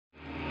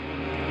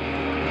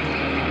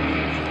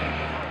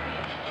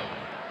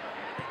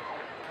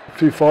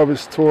few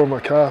fibres tore in my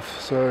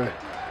calf, so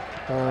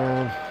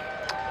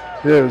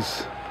yeah, it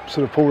was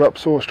sort of pulled up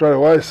sore straight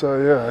away.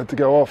 So yeah, I had to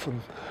go off,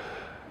 and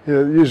yeah,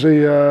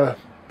 usually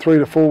 3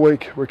 to 4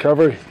 week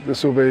recovery.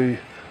 This will be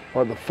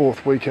like the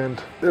 4th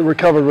weekend. It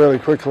recovered really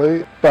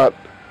quickly, but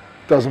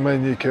doesn't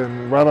mean you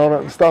can run on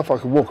it and stuff. I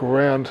could walk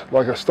around,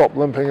 like I stopped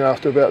limping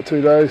after about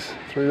 2 days,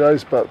 3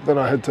 days, but then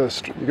I had to,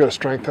 you got to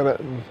strengthen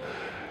it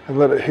and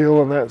let it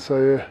heal and that.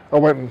 So yeah, I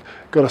went and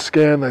got a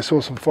scan. They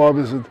saw some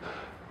fibres had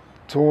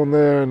torn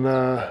there, and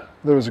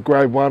there was a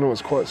grade 1, it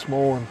was quite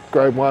small, and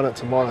grade 1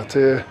 it's a minor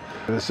tear.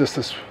 And it's just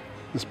this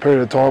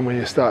period of time where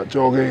you start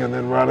jogging and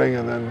then running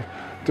and then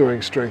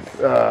doing strength,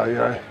 you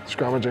know,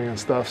 scrummaging and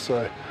stuff.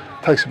 So it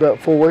takes about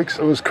 4 weeks.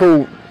 It was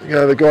cool, you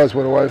know, the guys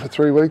went away for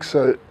 3 weeks,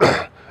 so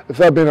if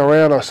they'd been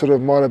around, I sort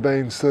of might have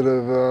been sort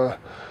of,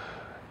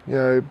 you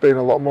know, been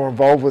a lot more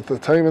involved with the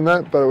team in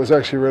that, but it was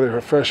actually really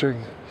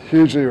refreshing,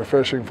 hugely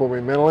refreshing for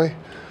me mentally.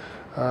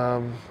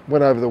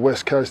 Went over the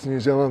west coast of New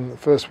Zealand the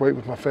first week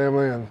with my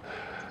family, and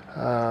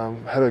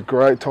had a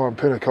great time.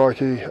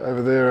 Punakaiki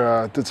over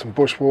there, did some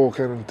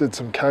bushwalking and did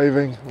some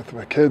caving with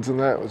my kids, and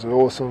that was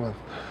awesome. And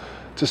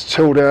just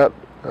chilled out,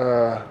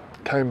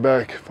 came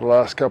back for the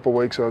last couple of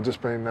weeks. I've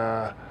just been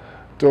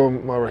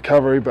doing my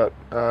recovery, but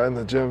in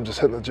the gym, just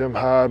hitting the gym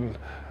hard and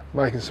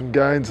making some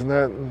gains and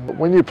that. And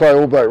when you play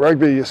All Black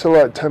Rugby, you're sort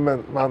of like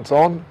 10 months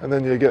on, and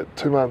then you get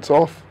 2 months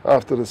off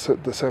after the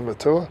December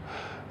tour.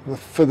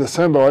 For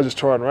December, I just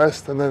try and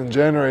rest, and then in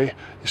January,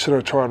 you sort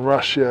of try and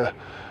rush your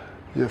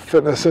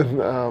fitness and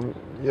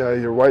you know,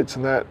 your weights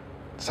and that,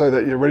 so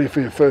that you're ready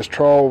for your first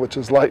trial, which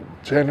is late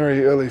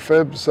January, early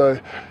Feb. So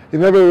you're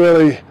never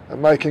really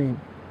making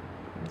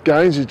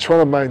gains. You're trying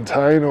to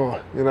maintain, or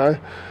you know,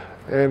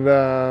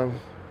 and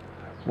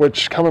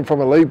which, coming from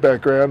a league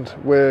background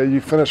where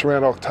you finish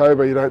around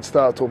October, you don't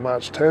start till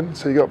March 10.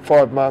 So you got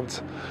 5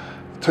 months,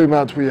 2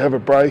 months where you have a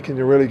break and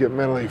you really get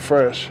mentally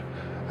fresh.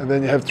 And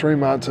then you have 3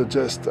 months of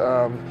just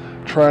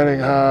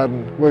training hard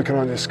and working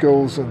on your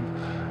skills and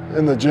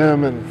in the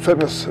gym and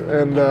fitness.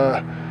 And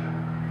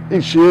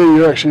each year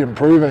you're actually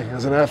improving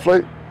as an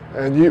athlete.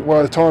 And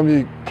by the time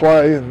you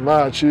play in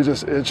March, you're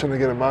just itching to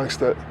get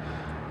amongst it.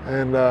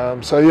 And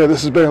so yeah,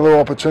 this has been a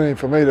little opportunity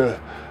for me to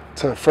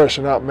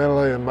freshen up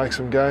mentally and make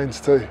some gains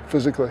too,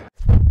 physically.